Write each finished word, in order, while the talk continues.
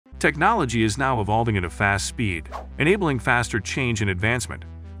Technology is now evolving at a fast speed, enabling faster change and advancement,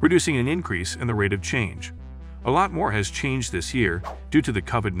 producing an increase in the rate of change. A lot more has changed this year due to the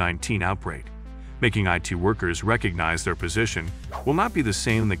COVID-19 outbreak, making IT workers recognize their position will not be the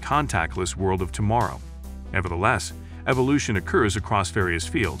same in the contactless world of tomorrow. Nevertheless, evolution occurs across various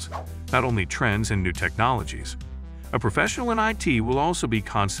fields, not only trends and new technologies. A professional in IT will also be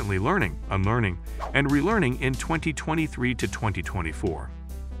constantly learning, unlearning, and relearning in 2023 to 2024.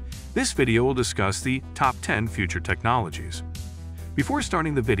 This video will discuss the top 10 future technologies. Before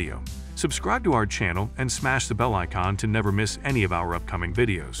starting the video, subscribe to our channel and smash the bell icon to never miss any of our upcoming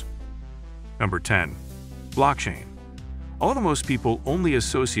videos. Number 10. Blockchain. Although most people only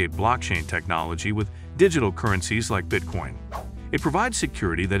associate blockchain technology with digital currencies like Bitcoin, it provides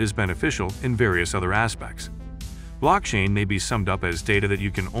security that is beneficial in various other aspects. Blockchain may be summed up as data that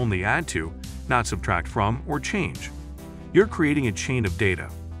you can only add to, not subtract from, or change. You're creating a chain of data,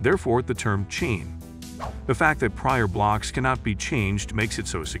 therefore the term chain. The fact that prior blocks cannot be changed makes it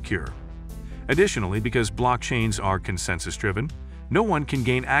so secure. Additionally, because blockchains are consensus-driven, no one can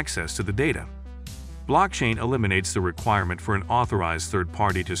gain access to the data. Blockchain eliminates the requirement for an authorized third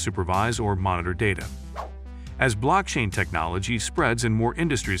party to supervise or monitor data. As blockchain technology spreads and more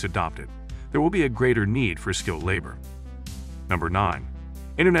industries adopt it, there will be a greater need for skilled labor. Number 9.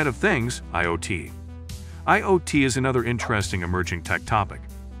 Internet of Things, IoT. IoT is another interesting emerging tech topic.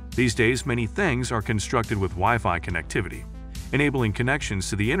 These days, many things are constructed with Wi-Fi connectivity, enabling connections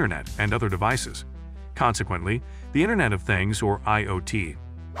to the internet and other devices. Consequently, the Internet of Things, or IoT.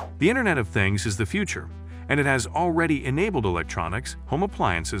 The Internet of Things is the future, and it has already enabled electronics, home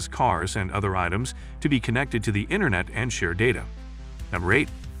appliances, cars, and other items to be connected to the internet and share data. Number 8.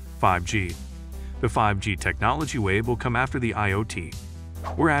 5G. The 5G technology wave will come after the IoT,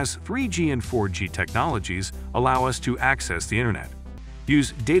 whereas 3G and 4G technologies allow us to access the internet,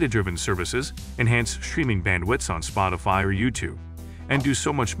 use data-driven services, enhance streaming bandwidths on Spotify or YouTube, and do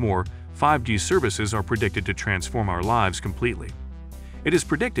so much more. 5G services are predicted to transform our lives completely. It is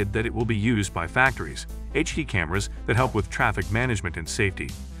predicted that it will be used by factories, HD cameras that help with traffic management and safety,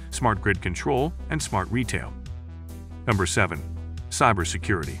 smart grid control, and smart retail. Number 7.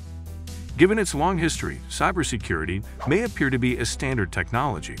 Cybersecurity. Given its long history, cybersecurity may appear to be a standard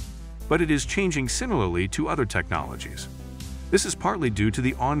technology, but it is changing similarly to other technologies. This is partly due to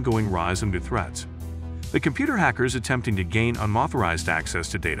the ongoing rise of new threats. The computer hackers attempting to gain unauthorized access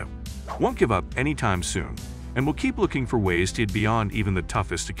to data won't give up anytime soon and will keep looking for ways to get beyond even the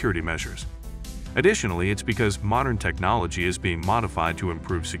toughest security measures. Additionally, it's because modern technology is being modified to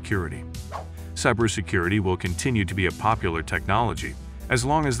improve security. Cybersecurity will continue to be a popular technology as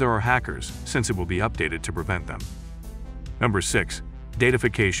long as there are hackers, since it will be updated to prevent them. Number 6.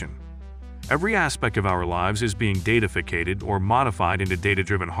 Datafication. Every aspect of our lives is being dataficated or modified into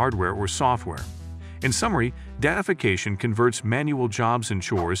data-driven hardware or software. In summary, datafication converts manual jobs and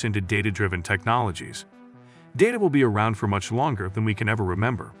chores into data-driven technologies. Data will be around for much longer than we can ever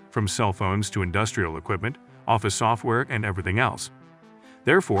remember, from cell phones to industrial equipment, office software, and everything else.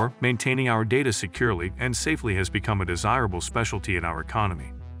 Therefore, maintaining our data securely and safely has become a desirable specialty in our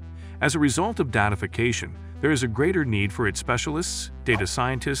economy. As a result of datafication, there is a greater need for its specialists, data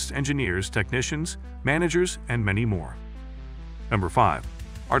scientists, engineers, technicians, managers, and many more. Number 5.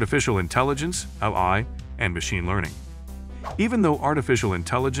 Artificial intelligence, AI, and machine learning. Even though artificial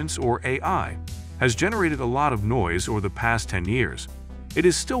intelligence, or AI, has generated a lot of noise over the past 10 years, it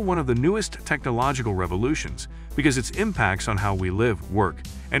is still one of the newest technological revolutions because its impacts on how we live, work,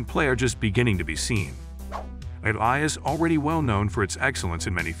 and play are just beginning to be seen. AI is already well known for its excellence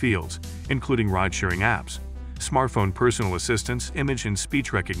in many fields, including ride-sharing apps, smartphone personal assistants, image and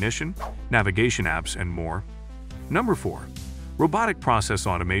speech recognition, navigation apps, and more. Number 4. Robotic Process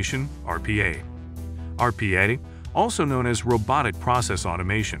Automation, RPA. RPA, also known as Robotic Process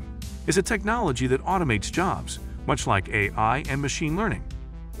Automation, is a technology that automates jobs, much like AI and machine learning.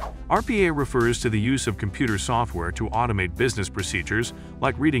 RPA refers to the use of computer software to automate business procedures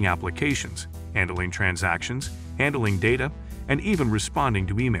like reading applications, handling transactions, handling data, and even responding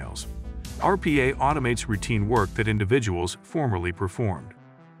to emails. RPA automates routine work that individuals formerly performed.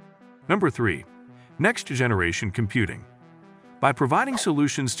 Number 3. Next-generation computing. By providing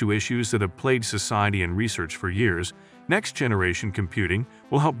solutions to issues that have plagued society and research for years, next-generation computing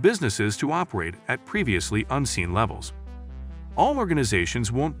will help businesses to operate at previously unseen levels. All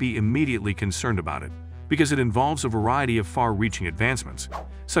organizations won't be immediately concerned about it because it involves a variety of far-reaching advancements,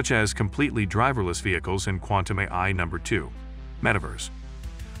 such as completely driverless vehicles and quantum AI. Number 2. Metaverse.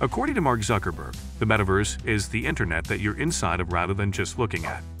 According to Mark Zuckerberg, the metaverse is the internet that you're inside of rather than just looking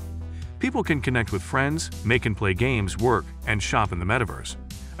at. People can connect with friends, make and play games, work, and shop in the metaverse,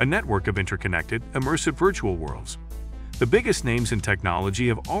 a network of interconnected, immersive virtual worlds. The biggest names in technology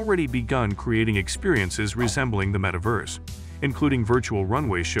have already begun creating experiences resembling the metaverse, including virtual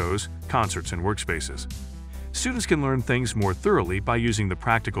runway shows, concerts, and workspaces. Students can learn things more thoroughly by using the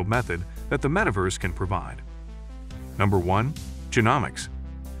practical method that the metaverse can provide. Number 1. Genomics.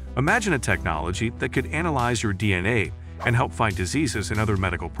 Imagine a technology that could analyze your DNA and help fight diseases and other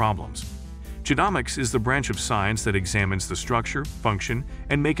medical problems. Genomics is the branch of science that examines the structure, function,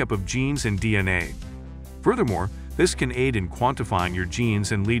 and makeup of genes and DNA. Furthermore, this can aid in quantifying your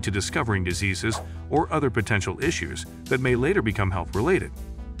genes and lead to discovering diseases or other potential issues that may later become health-related.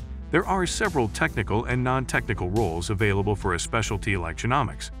 There are several technical and non-technical roles available for a specialty like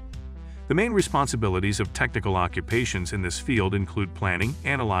genomics. The main responsibilities of technical occupations in this field include planning,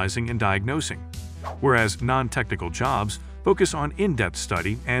 analyzing, and diagnosing, whereas non-technical jobs focus on in-depth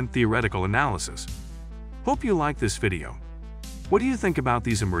study and theoretical analysis. Hope you like this video. What do you think about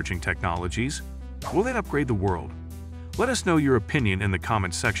these emerging technologies? Will they upgrade the world? Let us know your opinion in the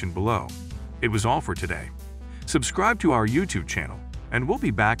comments section below. It was all for today. Subscribe to our YouTube channel, and we'll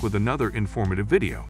be back with another informative video.